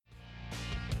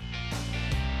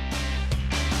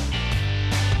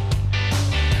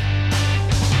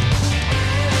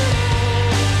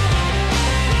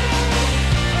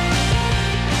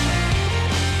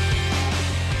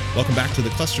Welcome back to the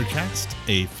Cluster Cast,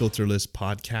 a filterless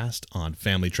podcast on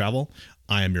family travel.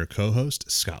 I am your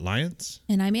co-host, Scott Lyons.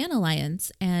 And I'm Anna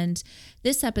Lyons. And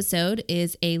this episode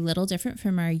is a little different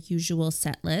from our usual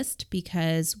set list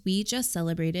because we just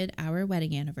celebrated our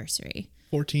wedding anniversary.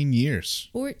 14 years.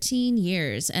 14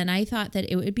 years. And I thought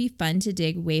that it would be fun to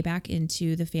dig way back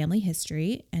into the family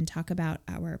history and talk about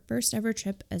our first ever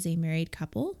trip as a married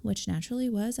couple, which naturally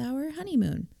was our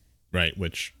honeymoon. Right,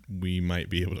 which we might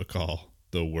be able to call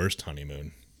the worst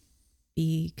honeymoon.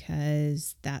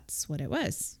 Because that's what it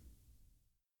was.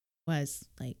 Was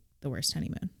like the worst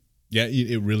honeymoon. Yeah,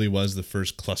 it really was the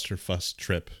first clusterfuss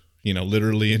trip,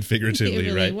 literally and figuratively, it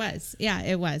really right? was. Yeah,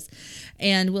 it was.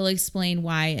 And we'll explain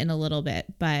why in a little bit.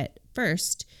 But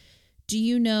first, do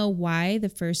you know why the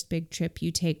first big trip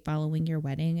you take following your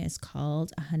wedding is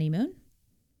called a honeymoon?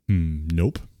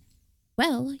 Nope.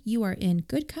 Well, you are in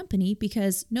good company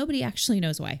because nobody actually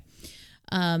knows why.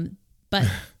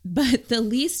 But the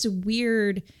least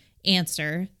weird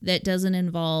answer that doesn't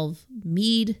involve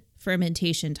mead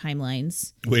fermentation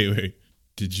timelines. Wait.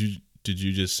 Did you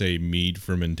just say mead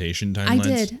fermentation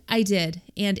timelines? I did.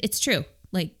 And it's true.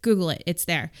 Like, Google it. It's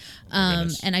there.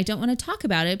 And I don't want to talk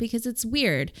about it because it's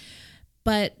weird.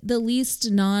 But the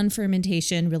least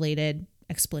non-fermentation related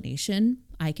explanation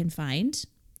I can find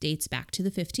dates back to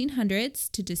the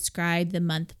 1500s to describe the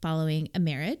month following a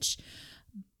marriage.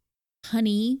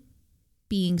 Honey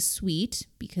being sweet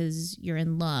because you're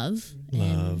in love.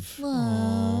 And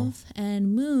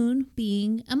moon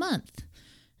being a month.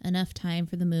 Enough time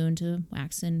for the moon to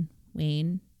wax and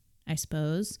wane, I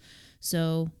suppose.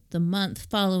 So the month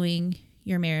following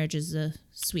your marriage is the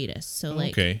sweetest. So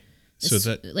okay.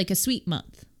 Like a sweet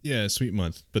month. Yeah, a sweet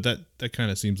month. But that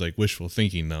kind of seems like wishful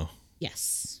thinking, though.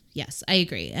 Yes, I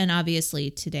agree. And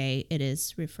obviously today it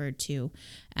is referred to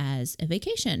as a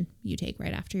vacation you take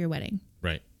right after your wedding.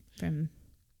 Right. And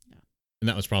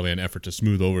that was probably an effort to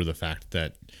smooth over the fact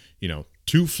that,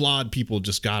 two flawed people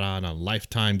just got on a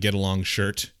lifetime get-along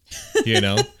shirt,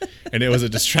 and it was a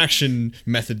distraction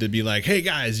method to be like, hey,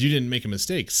 guys, you didn't make a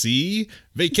mistake. See?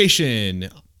 Vacation,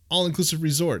 all-inclusive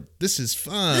resort. This is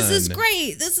fun. This is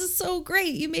great. This is so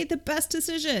great. You made the best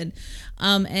decision.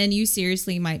 And you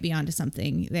seriously might be onto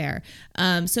something there.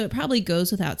 So it probably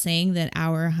goes without saying that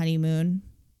our honeymoon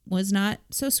was not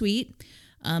so sweet,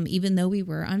 even though we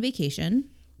were on vacation.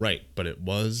 Right, but it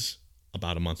was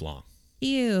about a month long.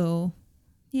 Ew.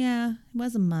 Yeah, it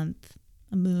was a month.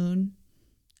 A moon.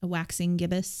 A waxing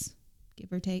gibbous,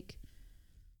 give or take.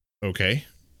 Okay.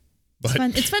 But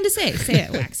it's fun to say. Say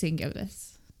it, waxing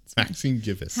gibbous. Waxing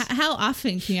gibbous. How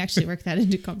often can you actually work that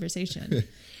into conversation?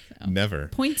 So, never.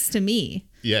 Points to me.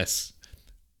 Yes.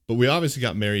 But we obviously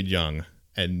got married young,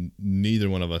 and neither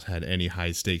one of us had any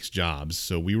high-stakes jobs,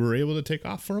 so we were able to take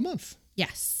off for a month.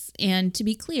 Yes. And to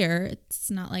be clear,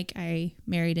 it's not like I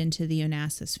married into the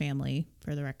Onassis family,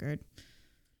 for the record.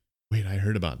 Wait, I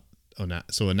heard about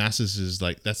so Onassis is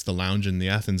that's the lounge in the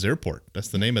Athens airport. That's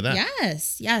the name of that.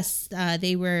 Yes.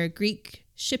 They were Greek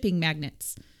shipping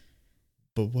magnates.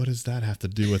 But what does that have to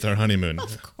do with our honeymoon?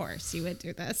 Of course you would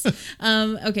do this.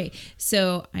 Okay,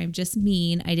 so I'm just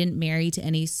mean. I didn't marry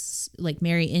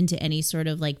into any sort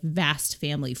of vast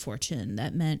family fortune.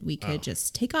 That meant we could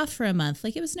just take off for a month.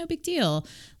 It was no big deal.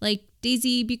 Like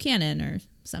Daisy Buchanan or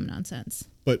some nonsense.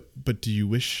 But do you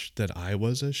wish that I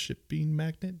was a shipping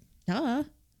magnate? Duh.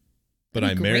 But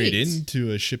I married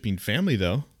into a shipping family,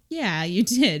 though. Yeah, you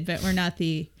did. But we're not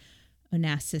the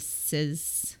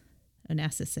Onassis.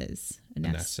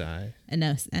 Onassi.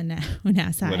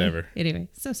 Whatever. Anyway,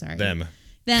 so sorry. Them.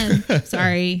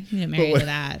 Sorry. You didn't marry into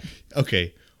that.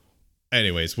 Okay.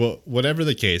 Anyways, well, whatever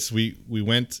the case, we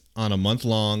went on a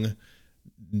month-long,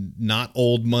 not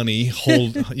old money,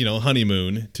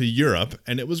 honeymoon to Europe,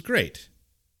 and it was great.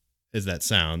 As that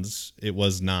sounds, it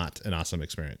was not an awesome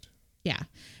experience. Yeah.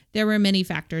 There were many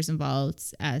factors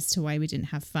involved as to why we didn't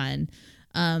have fun.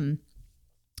 And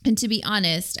to be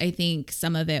honest, I think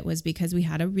some of it was because we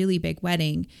had a really big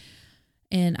wedding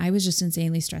and I was just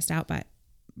insanely stressed out by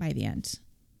the end.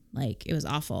 It was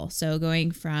awful. So going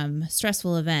from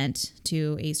stressful event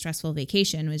to a stressful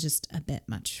vacation was just a bit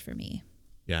much for me.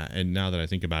 Yeah. And now that I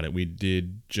think about it, we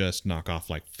did just knock off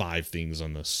 5 things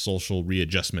on the social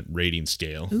readjustment rating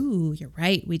scale. Ooh, you're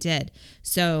right. We did.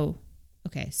 So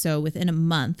within a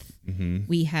month,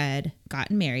 we had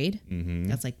gotten married. Mm-hmm.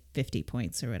 That's 50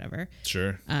 points or whatever.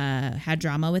 Sure. Had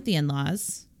drama with the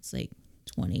in-laws. It's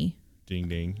 20. Ding,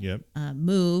 ding. Yep.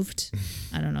 Moved.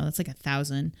 I don't know. That's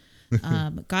 1,000.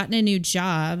 Gotten a new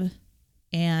job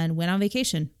and went on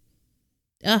vacation.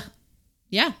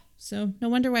 Yeah. So no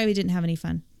wonder why we didn't have any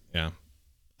fun. Yeah.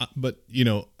 But, you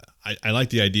know, I like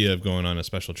the idea of going on a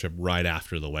special trip right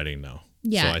after the wedding, though.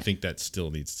 Yeah. So I think that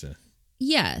still needs to.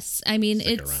 Yes. I mean,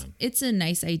 around. it's a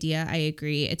nice idea. I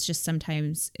agree. It's just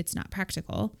sometimes it's not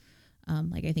practical.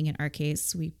 Like I think in our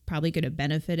case, we probably could have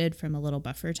benefited from a little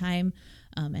buffer time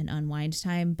and unwind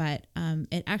time. But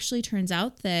it actually turns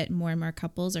out that more and more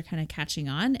couples are kind of catching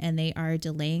on and they are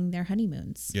delaying their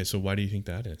honeymoons. Yeah. So why do you think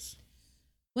that is?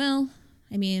 Well,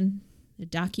 I mean, the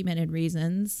documented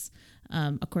reasons,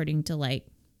 according to like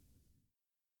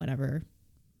whatever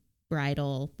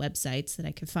bridal websites that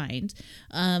I could find,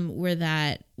 were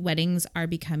that weddings are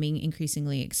becoming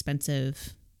increasingly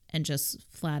expensive and just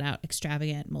flat out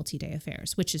extravagant multi-day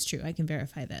affairs, which is true. I can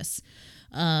verify this.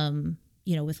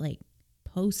 With like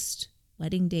post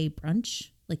wedding day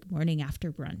brunch, like morning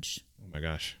after brunch. Oh my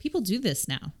gosh. People do this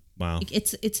now. Wow. Like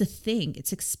it's a thing.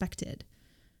 It's expected.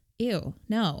 Ew.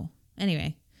 No.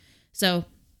 Anyway, so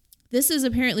this is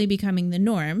apparently becoming the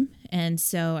norm. And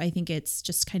so I think it's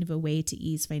just kind of a way to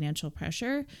ease financial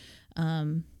pressure.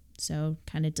 So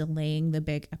kind of delaying the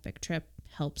big epic trip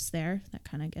helps there. That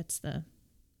kind of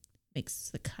makes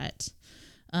the cut.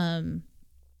 I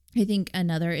think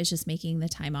another is just making the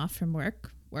time off from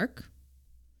work.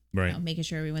 Right. Making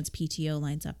sure everyone's PTO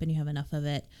lines up and you have enough of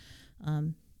it.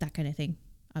 That kind of thing,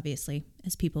 obviously,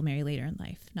 as people marry later in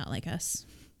life, not like us,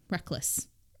 reckless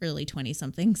early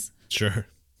 20-somethings. Sure.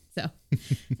 So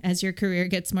as your career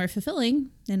gets more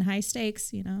fulfilling and high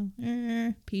stakes,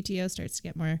 PTO starts to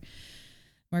get more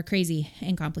crazy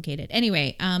and complicated.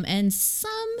 Anyway, and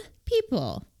some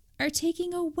people are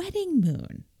taking a wedding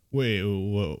moon. Wait,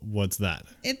 what's that?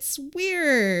 It's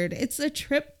weird. It's a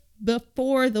trip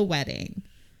before the wedding.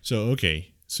 So,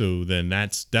 okay. So then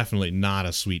that's definitely not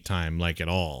a sweet time, like at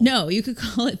all. No, you could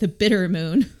call it the bitter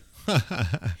moon.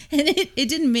 And it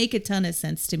didn't make a ton of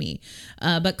sense to me.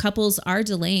 But couples are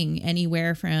delaying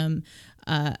anywhere from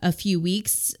a few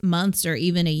weeks, months, or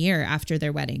even a year after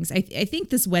their weddings. I think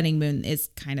this wedding moon is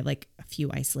kind of like a few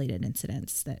isolated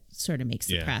incidents that sort of makes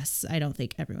the press. I don't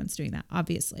think everyone's doing that,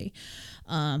 obviously.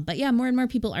 But yeah, more and more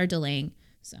people are delaying.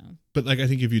 So, but like, I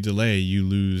think if you delay, you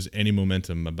lose any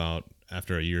momentum about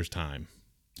after a year's time.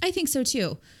 I think so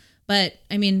too. But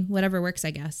I mean, whatever works,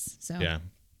 I guess. So yeah.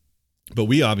 But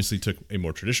we obviously took a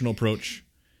more traditional approach,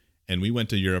 and we went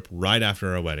to Europe right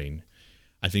after our wedding.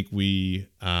 I think we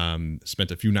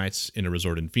spent a few nights in a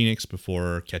resort in Phoenix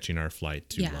before catching our flight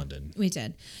to London. We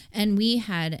did. And we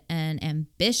had an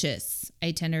ambitious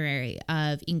itinerary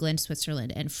of England,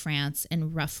 Switzerland, and France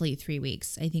in roughly 3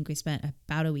 weeks. I think we spent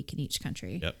about a week in each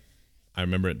country. Yep. I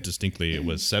remember it distinctly. It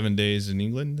was 7 days in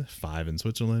England, 5 in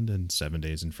Switzerland, and 7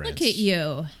 days in France. Look at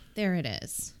you. There it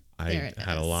is. I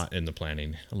had a lot in the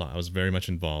planning. A lot. I was very much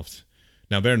involved.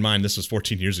 Now, bear in mind, this was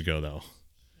 14 years ago, though.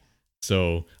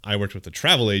 So I worked with a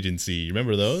travel agency. You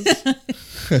remember those?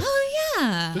 Oh,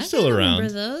 yeah. They're still around. I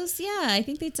remember those. Yeah, I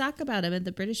think they talk about them at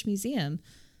the British Museum.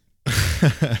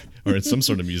 Or in some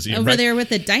sort of museum. Over there with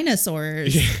the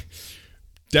dinosaurs. Yeah.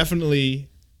 Definitely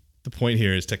the point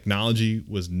here is technology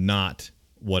was not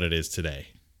what it is today.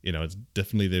 It's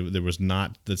definitely, there was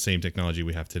not the same technology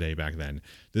we have today back then.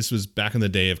 This was back in the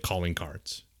day of calling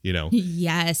cards,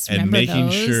 Yes, and remember making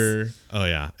those? sure,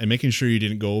 and making sure you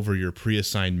didn't go over your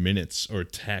pre-assigned minutes or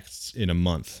texts in a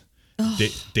month.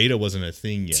 Data wasn't a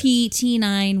thing yet.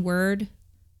 T9 Word.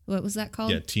 What was that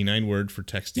called? Yeah, T9 Word for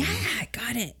texting. Yeah, I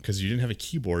got it. Because you didn't have a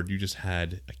keyboard, you just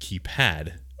had a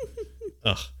keypad.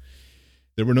 Ugh.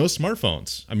 There were no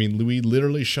smartphones. I mean, we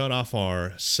literally shut off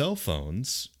our cell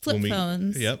phones. Flip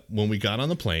phones. Yep, when we got on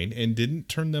the plane and didn't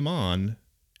turn them on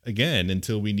again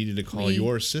until we needed to call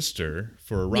your sister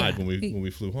for a ride when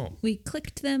we flew home. We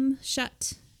clicked them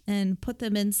shut and put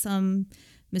them in some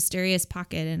mysterious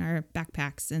pocket in our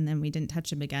backpacks, and then we didn't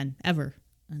touch them again ever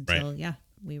until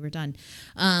we were done.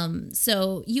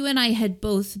 So you and I had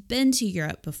both been to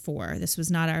Europe before. This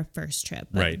was not our first trip,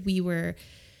 but we were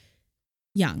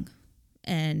young.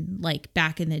 And like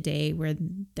back in the day where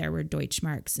there were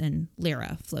Deutschmarks and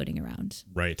Lira floating around.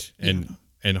 Right.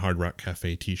 And Hard Rock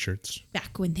Cafe t-shirts.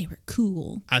 Back when they were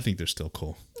cool. I think they're still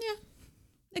cool. Yeah.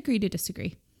 Agree to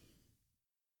disagree.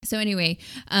 So anyway,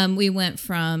 we went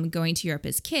from going to Europe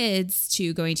as kids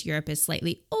to going to Europe as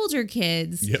slightly older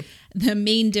kids. Yep. The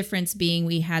main difference being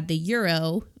we had the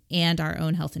euro and our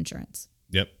own health insurance.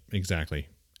 Yep, exactly.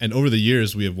 And over the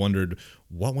years, we have wondered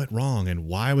what went wrong and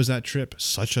why was that trip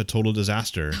such a total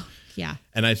disaster? Yeah.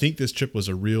 And I think this trip was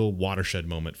a real watershed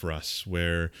moment for us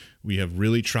where we have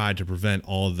really tried to prevent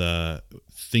all the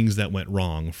things that went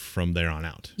wrong from there on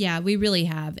out. Yeah, we really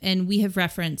have. And we have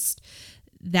referenced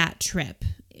that trip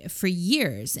for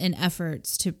years in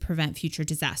efforts to prevent future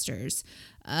disasters.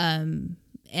 And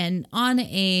on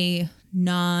a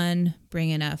non-bring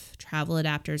enough travel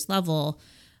adapters level,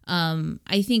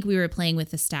 I think we were playing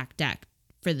with the stacked deck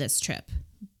for this trip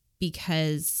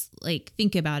because, like,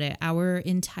 think about it. Our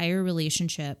entire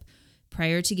relationship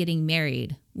prior to getting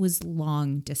married was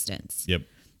long distance. Yep.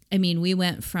 I mean, we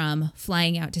went from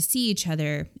flying out to see each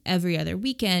other every other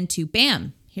weekend to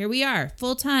bam, here we are,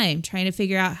 full time, trying to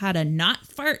figure out how to not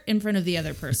fart in front of the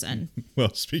other person.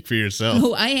 Well, speak for yourself.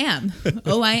 Oh, I am.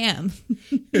 Oh, I am.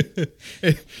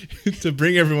 To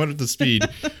bring everyone up to speed,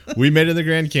 we met in the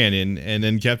Grand Canyon and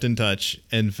then kept in touch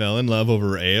and fell in love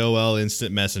over AOL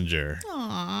Instant Messenger.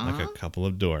 Aww. Like a couple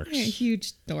of dorks. They're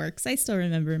huge dorks. I still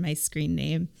remember my screen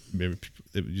name. Maybe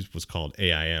it was called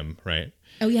AIM, right?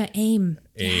 Oh, yeah, AIM.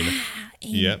 AIM. Yeah,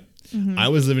 AIM. Yep. Mm-hmm. I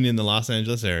was living in the Los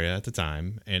Angeles area at the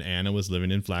time, and Anna was living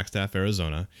in Flagstaff,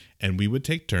 Arizona, and we would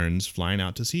take turns flying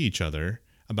out to see each other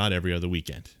about every other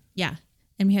weekend. Yeah.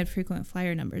 And we had frequent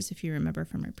flyer numbers, if you remember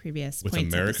from our previous with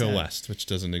points America episode. West, which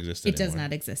doesn't exist anymore. It anymore. does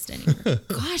not exist anymore.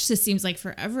 Gosh, this seems like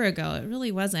forever ago. It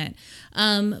really wasn't.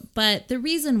 But the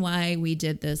reason why we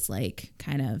did this, like,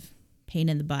 kind of pain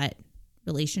in the butt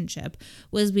relationship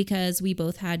was because we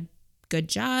both had good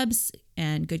jobs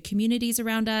and good communities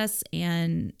around us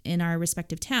and in our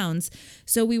respective towns.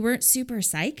 So we weren't super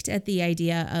psyched at the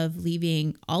idea of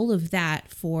leaving all of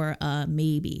that for a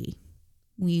maybe.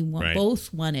 We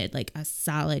both wanted, like, a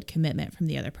solid commitment from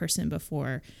the other person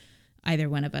before either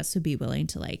one of us would be willing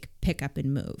to, like, pick up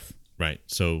and move. Right.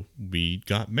 So we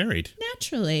got married.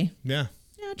 Naturally. Yeah.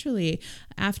 Naturally.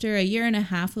 After a year and a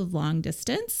half of long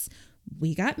distance,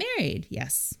 we got married.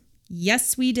 Yes.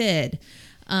 Yes, we did.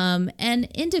 And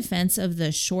in defense of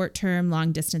the short-term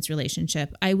long-distance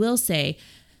relationship, I will say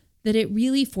that it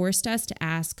really forced us to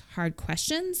ask hard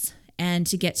questions and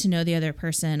to get to know the other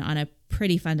person on a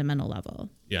pretty fundamental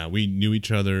level. Yeah, we knew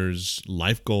each other's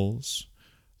life goals,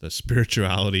 the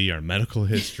spirituality, our medical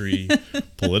history,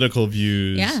 political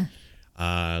views. Yeah.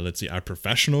 Let's see, our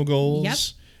professional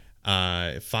goals.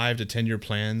 Yep. 5 to 10 year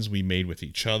plans we made with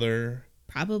each other.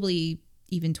 Probably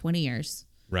even 20 years.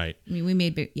 Right. I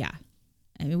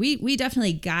mean, we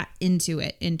definitely got into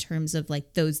it in terms of,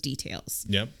 like, those details.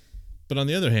 Yep. But on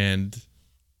the other hand,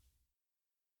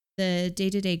 the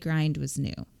day-to-day grind was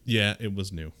new. Yeah, it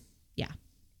was new. Yeah.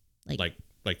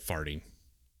 Like farting.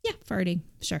 Yeah, farting.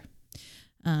 Sure.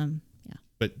 Yeah.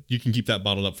 But you can keep that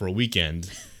bottled up for a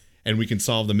weekend and we can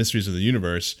solve the mysteries of the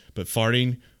universe. But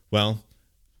farting, well,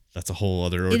 that's a whole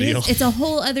other ordeal. It's a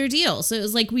whole other deal. So it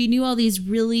was like we knew all these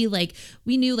really, like,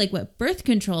 we knew, like, what birth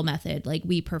control method, like,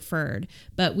 we preferred,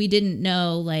 but we didn't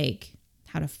know, like,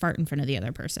 how to fart in front of the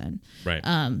other person. Right.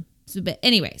 But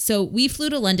anyway, so we flew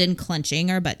to London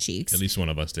clenching our butt cheeks. At least one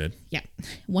of us did. Yeah,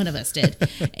 one of us did.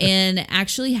 And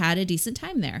actually had a decent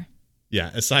time there.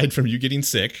 Yeah, aside from you getting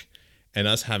sick and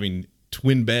us having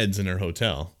twin beds in our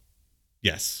hotel.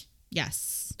 Yes.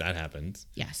 Yes. That happened.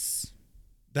 Yes.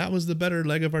 That was the better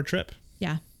leg of our trip.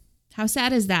 Yeah. How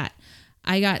sad is that?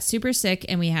 I got super sick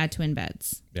and we had twin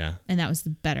beds. Yeah. And that was the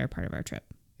better part of our trip.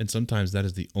 And sometimes that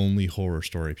is the only horror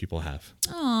story people have.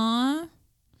 Aw.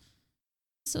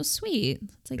 So sweet.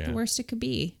 It's like the worst it could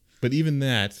be. But even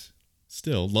that,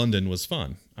 still, London was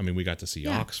fun. I mean, we got to see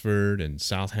Oxford and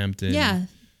Southampton. Yeah.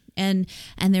 And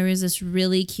there was this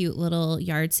really cute little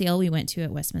yard sale we went to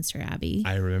at Westminster Abbey.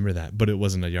 I remember that, but it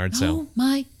wasn't a yard sale. Oh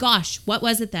my gosh. What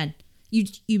was it then?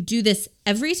 You do this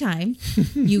every time.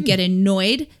 You get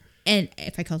annoyed. And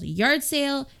if I call it a yard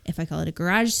sale, if I call it a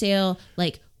garage sale,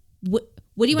 like, what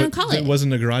do you want to call it? It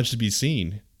wasn't a garage to be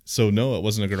seen. So no, it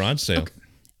wasn't a garage sale.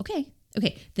 Okay.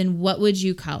 Then what would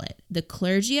you call it? The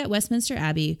clergy at Westminster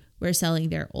Abbey were selling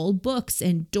their old books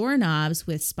and doorknobs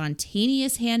with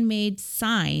spontaneous handmade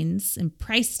signs and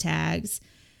price tags.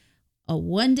 A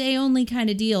one day only kind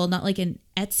of deal, not like an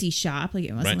Etsy shop. Like,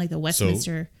 it wasn't like the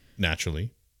Westminster. So,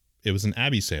 naturally, it was an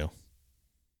Abbey sale.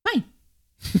 Fine.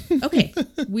 Okay.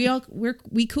 We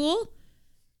cool?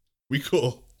 We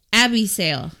cool. Abbey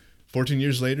sale. 14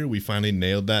 years later, we finally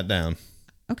nailed that down.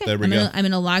 Okay. There we go. I'm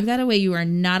going to log that away. You are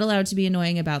not allowed to be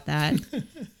annoying about that.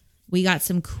 We got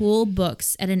some cool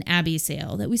books at an Abbey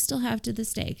sale that we still have to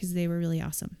this day because they were really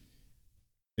awesome.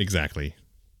 Exactly.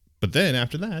 But then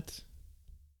after that,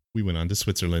 we went on to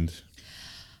Switzerland.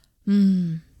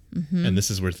 Mm-hmm. And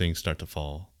this is where things start to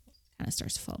fall. Kind of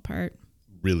starts to fall apart.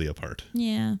 Really apart.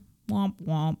 Yeah. Womp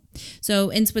womp. So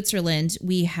in Switzerland,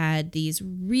 we had these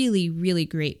really, really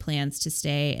great plans to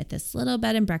stay at this little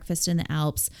bed and breakfast in the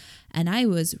Alps. And I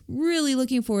was really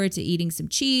looking forward to eating some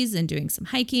cheese and doing some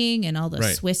hiking and all the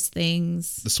Swiss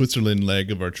things. The Switzerland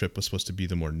leg of our trip was supposed to be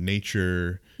the more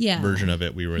nature version of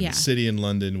it. We were in the city in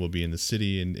London. We'll be in the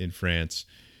city in France.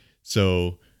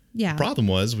 So the problem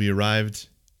was we arrived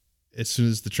as soon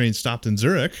as the train stopped in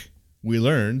Zurich, we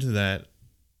learned that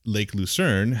Lake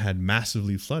Lucerne had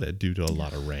massively flooded due to a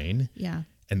lot of rain. Yeah.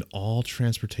 And all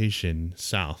transportation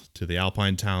south to the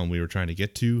Alpine town we were trying to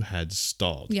get to had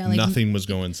stalled. Yeah, like nothing was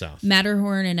going south.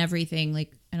 Matterhorn and everything.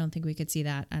 Like, I don't think we could see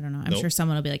that. I don't know. I'm sure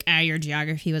someone will be like, your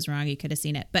geography was wrong. You could have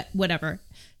seen it. But whatever.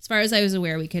 As far as I was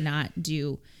aware, we could not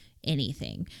do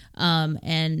anything.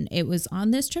 And it was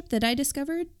on this trip that I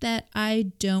discovered that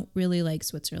I don't really like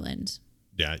Switzerland.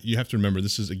 Yeah, you have to remember,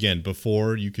 this is, again,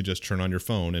 before you could just turn on your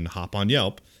phone and hop on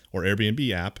Yelp or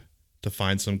Airbnb app to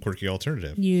find some quirky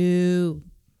alternative.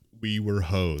 We were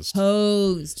hosed.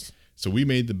 So we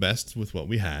made the best with what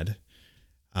we had.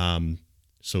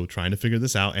 So trying to figure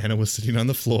this out, Anna was sitting on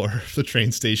the floor of the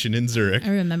train station in Zurich.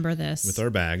 I remember this. With our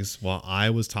bags while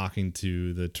I was talking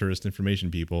to the tourist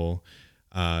information people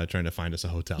trying to find us a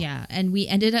hotel. Yeah, and we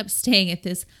ended up staying at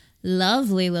this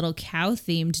lovely little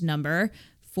cow-themed number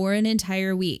for an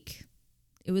entire week.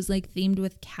 It was like themed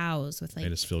with cows with like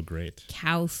made us feel great.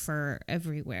 Cow fur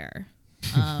everywhere.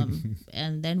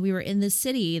 And then we were in the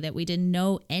city that we didn't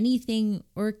know anything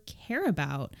or care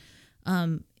about.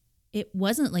 It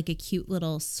wasn't like a cute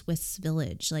little Swiss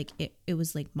village. Like it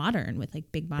was like modern with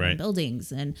like big modern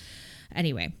buildings. And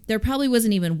anyway, there probably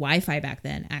wasn't even Wi-Fi back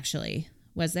then, actually.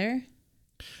 Was there?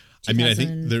 I mean, I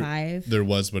think there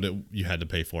was, but you had to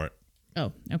pay for it.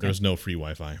 Oh, okay. There was no free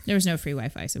Wi-Fi. There was no free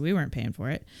Wi-Fi, so we weren't paying for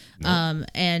it. Nope.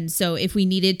 And so if we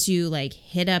needed to like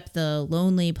hit up the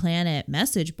Lonely Planet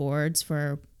message boards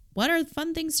for what are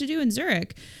fun things to do in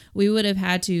Zurich, we would have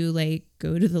had to like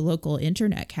go to the local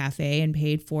internet cafe and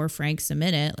paid 4 francs a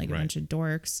minute, like a bunch of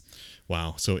dorks.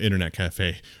 Wow. So internet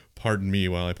cafe. Pardon me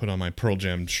while I put on my Pearl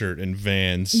Jam shirt and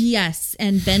Vans. Yes,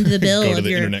 and bend the bill go to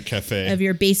the internet cafe of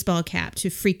your baseball cap to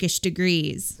freakish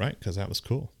degrees. Right, because that was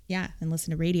cool. Yeah, and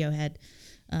listen to Radiohead.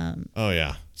 Oh,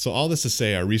 yeah. So all this to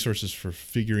say, our resources for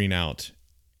figuring out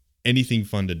anything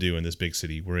fun to do in this big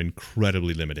city were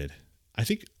incredibly limited. I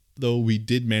think, though, we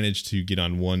did manage to get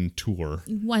on one tour.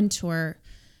 One tour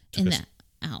in the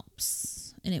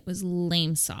Alps, and it was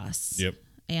lame sauce. Yep.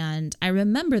 And I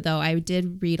remember, though, I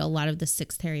did read a lot of the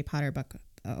 6th Harry Potter book,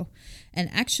 though. And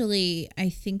actually, I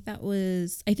think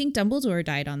Dumbledore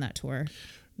died on that tour.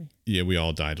 Yeah, we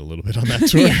all died a little bit on that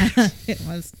tour. Yeah, it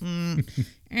was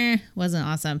wasn't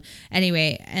awesome.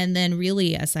 Anyway, and then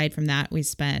really aside from that, we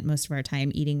spent most of our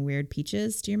time eating weird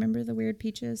peaches. Do you remember the weird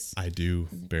peaches? I do,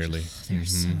 barely. They're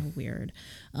so weird.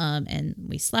 And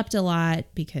we slept a lot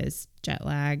because jet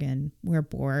lag and we're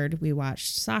bored. We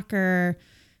watched soccer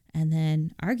and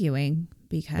then arguing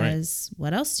because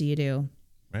what else do you do?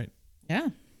 Right. Yeah.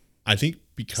 I think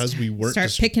because we weren't...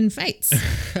 Start picking fights.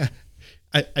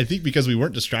 I think because we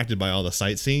weren't distracted by all the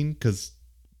sightseeing because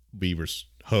we were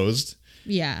hosed.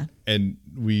 Yeah. And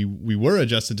we were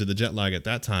adjusted to the jet lag at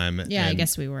that time. Yeah, I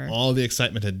guess we were. All the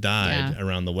excitement had died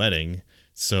around the wedding.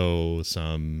 So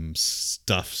some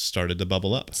stuff started to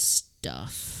bubble up.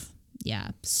 Stuff.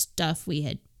 Yeah. Stuff we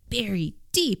had buried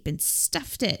deep and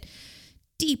stuffed it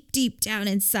deep, deep down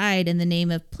inside in the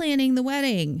name of planning the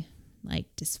wedding. Like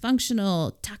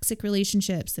dysfunctional, toxic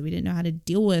relationships that we didn't know how to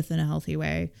deal with in a healthy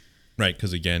way. Right,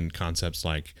 because again, concepts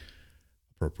like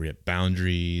appropriate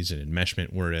boundaries and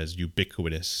enmeshment were as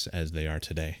ubiquitous as they are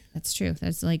today. That's true.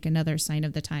 That's like another sign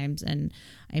of the times. And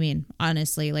I mean,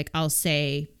 honestly, like I'll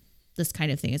say this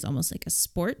kind of thing is almost like a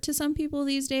sport to some people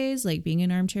these days, like being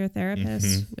an armchair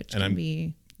therapist, which can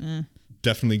be...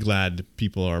 definitely glad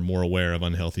people are more aware of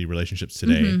unhealthy relationships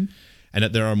today. And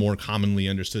that there are more commonly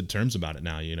understood terms about it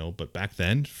now, but back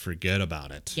then, forget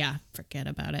about it. Yeah, forget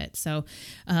about it. So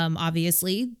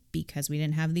obviously, because we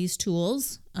didn't have these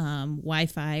tools,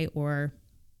 Wi-Fi or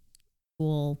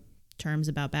cool terms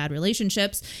about bad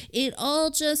relationships, it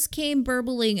all just came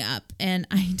burbling up. And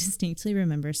I distinctly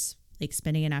remember like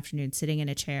spending an afternoon sitting in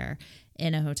a chair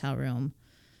in a hotel room,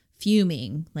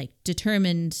 fuming, like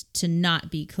determined to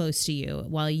not be close to you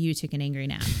while you took an angry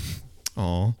nap.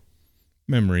 Aw.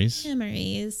 Memories.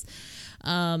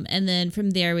 And then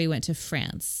from there we went to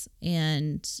France.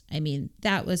 And I mean,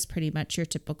 that was pretty much your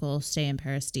typical stay in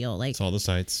Paris deal. Like it's all the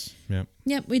sights. Yep.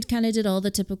 Yep. We kind of did all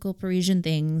the typical Parisian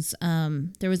things.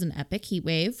 There was an epic heat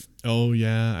wave. Oh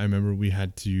yeah. I remember we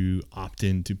had to opt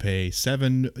in to pay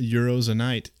 €7 a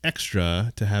night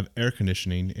extra to have air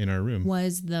conditioning in our room.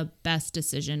 Was the best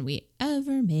decision we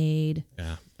ever made.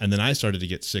 Yeah. And then I started to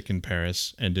get sick in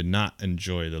Paris and did not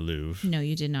enjoy the Louvre. No,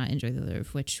 you did not enjoy the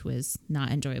Louvre, which was not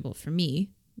enjoyable for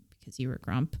me because you were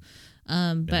grump.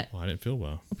 But I didn't feel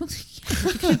well. You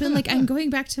could have been like, I'm going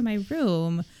back to my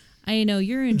room. I know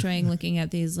you're enjoying looking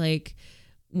at these like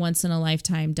once in a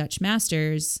lifetime Dutch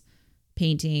masters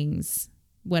paintings,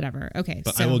 whatever. Okay.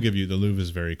 But I will give you, the Louvre is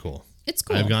very cool. It's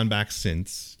cool. I've gone back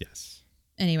since. Yes.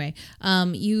 Anyway,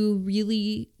 you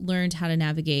really learned how to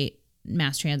navigate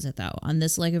mass transit though on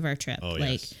this leg of our trip. Oh,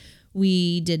 like yes.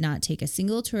 we did not take a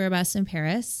single tour bus in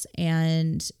Paris,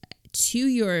 and to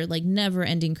your like never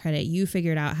ending credit, you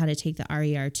figured out how to take the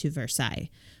RER to Versailles,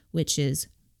 which is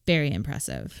very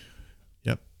impressive.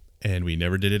 Yep. And we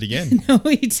never did it again. No,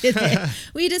 we didn't.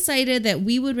 We decided that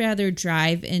we would rather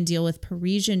drive and deal with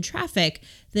Parisian traffic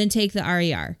than take the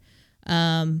RER.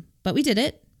 But we did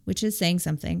it, which is saying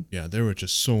something. Yeah, there were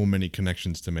just so many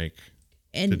connections to make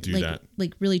And to do like, that.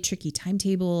 like really tricky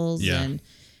timetables. Yeah. And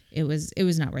it was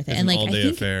not worth it. It's And an like all-day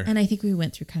affair. I think we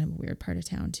went through kind of a weird part of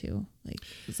town too. Like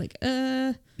it's like,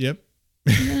 Yep.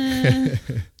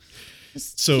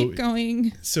 just So- keep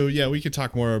going. So yeah, we could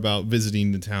talk more about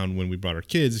visiting the town when we brought our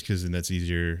kids, because then that's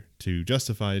easier to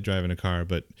justify driving a car.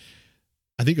 But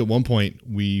I think at one point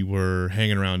we were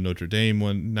hanging around Notre Dame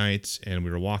one night and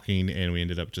we were walking and we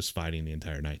ended up just fighting the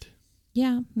entire night.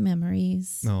 Yeah,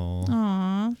 memories.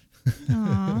 Oh.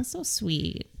 Aw, so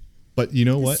sweet. But you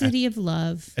know The what? city of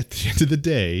love. At the end of the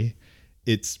day,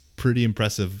 it's pretty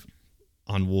impressive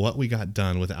on what we got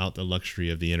done without the luxury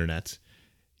of the internet.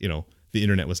 You know, the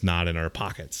internet was not in our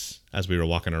pockets as we were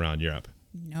walking around Europe.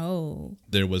 No.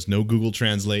 There was no Google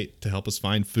Translate to help us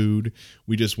find food.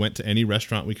 We just went to any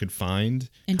restaurant we could find.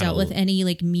 And dealt with any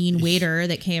like mean waiter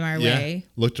that came our way.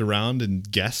 Looked around and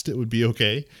guessed it would be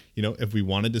okay. You know, if we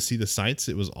wanted to see the sights,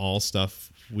 it was all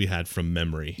stuff we had from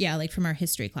memory. Yeah, like from our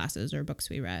history classes or books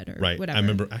we read or Right. whatever. I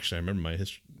remember my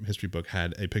history book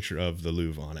had a picture of the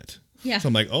Louvre on it. Yeah. So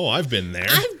I'm like, oh, I've been there.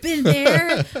 I've been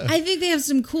there. I think they have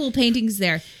some cool paintings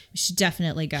there. We should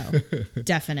definitely go.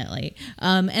 Definitely.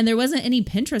 And there wasn't any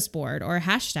Pinterest board or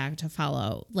hashtag to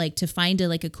follow, like to find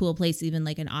a cool place, even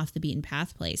like an off the beaten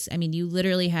path place. I mean, you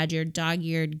literally had your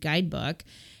dog-eared guidebook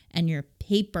and your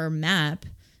paper map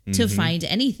to find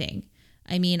anything.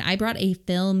 I mean, I brought a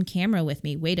film camera with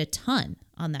me, weighed a ton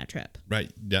on that trip.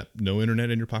 Right. Yep. No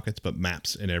internet in your pockets, but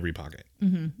maps in every pocket.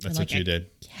 Mm-hmm. That's what you did.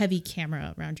 Heavy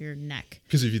camera around your neck.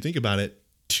 Because if you think about it,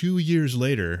 2 years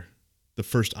later, the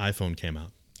first iPhone came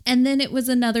out. And then it was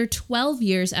another 12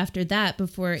 years after that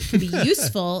before it could be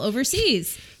useful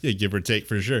overseas. Yeah, give or take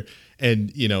for sure.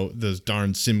 And, you know, those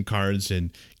darn SIM cards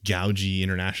and gougey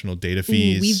international data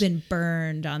fees. Ooh, we've been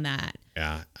burned on that.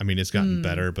 Yeah. I mean, it's gotten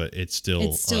better, but it's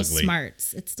still ugly.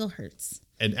 Smarts. It still hurts.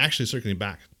 And actually, circling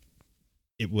back,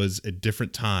 it was a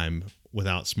different time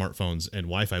without smartphones and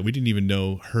Wi-Fi. We didn't even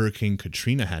know Hurricane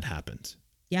Katrina had happened.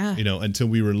 Yeah. You know, until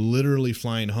we were literally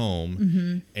flying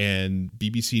home and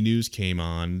BBC News came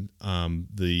on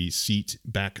the seat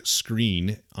back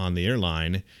screen on the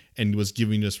airline and was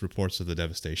giving us reports of the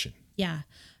devastation. Yeah.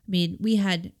 I mean, we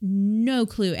had no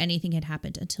clue anything had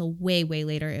happened until way, way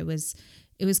later. It was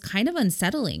kind of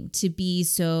unsettling to be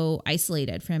so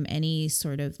isolated from any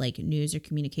sort of like news or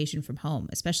communication from home,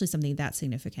 especially something that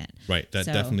significant. Right. That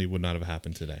definitely would not have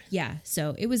happened today. Yeah.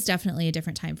 So it was definitely a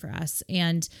different time for us.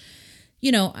 And,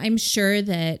 you know, I'm sure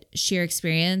that sheer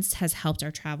experience has helped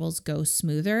our travels go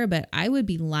smoother, but I would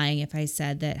be lying if I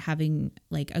said that having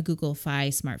like a Google Fi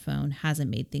smartphone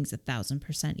hasn't made things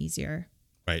 1,000% easier.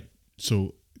 Right.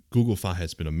 So Google Fi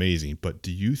has been amazing, but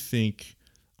do you think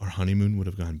our honeymoon would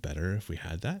have gone better if we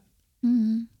had that?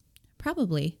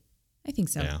 Probably. I think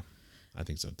so. Yeah, I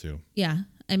think so too. Yeah.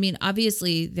 I mean,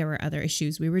 obviously there were other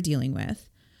issues we were dealing with,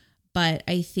 but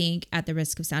I think at the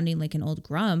risk of sounding like an old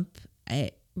grump,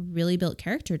 it really built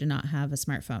character to not have a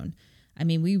smartphone. I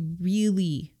mean, we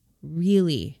really,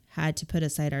 really had to put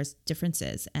aside our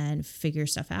differences and figure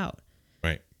stuff out.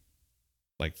 Right.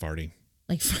 Like farting.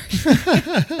 Like,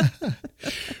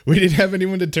 We didn't have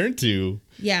anyone to turn to.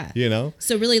 yeah. You know?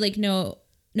 So really like no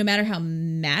matter how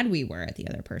mad we were at the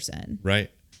other person, Right.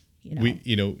 you know, We,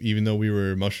 you know, even though we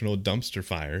were emotional dumpster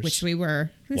fires, which we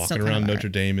were walking around Notre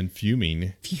Dame and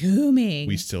fuming,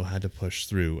 we still had to push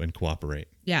through and cooperate.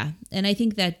 Yeah. And I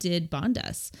think that did bond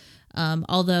us.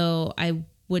 Although I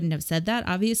wouldn't have said that,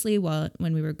 obviously,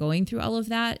 when we were going through all of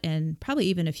that, and probably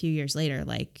even a few years later,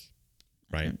 like,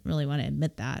 Right. I don't really want to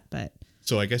admit that, but.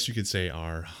 So I guess you could say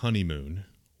our honeymoon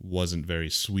wasn't very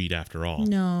sweet after all.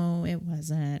 No, it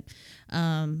wasn't.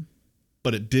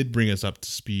 But it did bring us up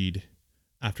to speed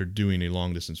after doing a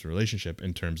long distance relationship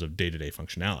in terms of day-to-day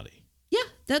functionality. Yeah,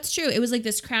 that's true. It was like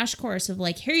this crash course of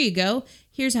like, here you go.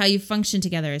 Here's how you function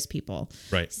together as people.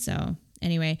 Right. So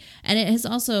anyway, and it has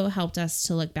also helped us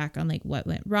to look back on like what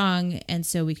went wrong. And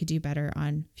so we could do better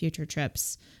on future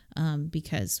trips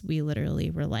because we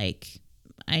literally were like,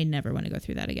 I never want to go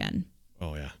through that again.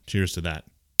 Oh, yeah. Cheers to that.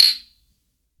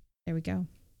 There we go.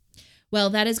 Well,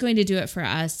 that is going to do it for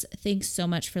us. Thanks so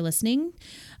much for listening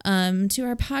to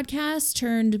our podcast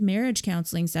turned marriage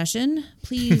counseling session.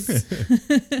 Please,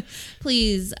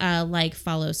 please like,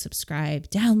 follow, subscribe,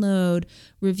 download,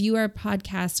 review our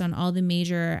podcast on all the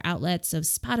major outlets of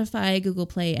Spotify, Google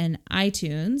Play, and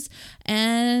iTunes.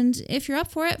 And if you're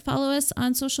up for it, follow us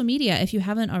on social media. If you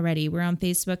haven't already, we're on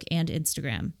Facebook and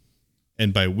Instagram.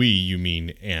 And by we, you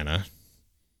mean Anna.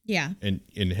 Yeah. And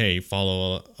hey,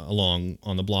 follow along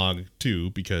on the blog too,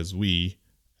 because we,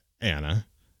 Anna,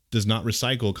 does not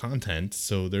recycle content,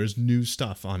 so there's new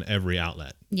stuff on every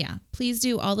outlet. Yeah. Please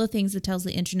do all the things that tells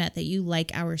the internet that you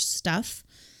like our stuff.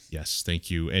 Yes, thank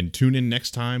you. And tune in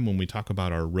next time when we talk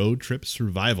about our road trip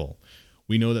survival.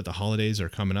 We know that the holidays are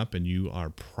coming up and you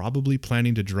are probably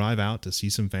planning to drive out to see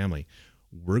some family.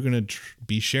 We're going to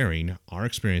be sharing our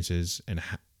experiences and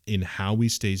in how we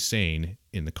stay sane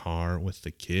in the car with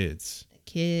the kids.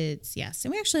 Kids, yes.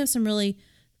 And we actually have some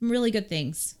really good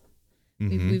things.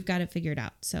 We've got it figured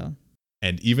out. So,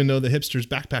 and even though the hipsters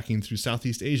backpacking through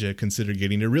Southeast Asia consider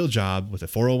getting a real job with a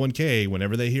 401k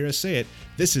whenever they hear us say it,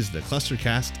 this is the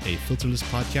Clustercast, a filterless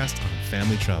podcast on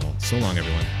family travel. So long,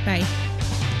 everyone. Bye.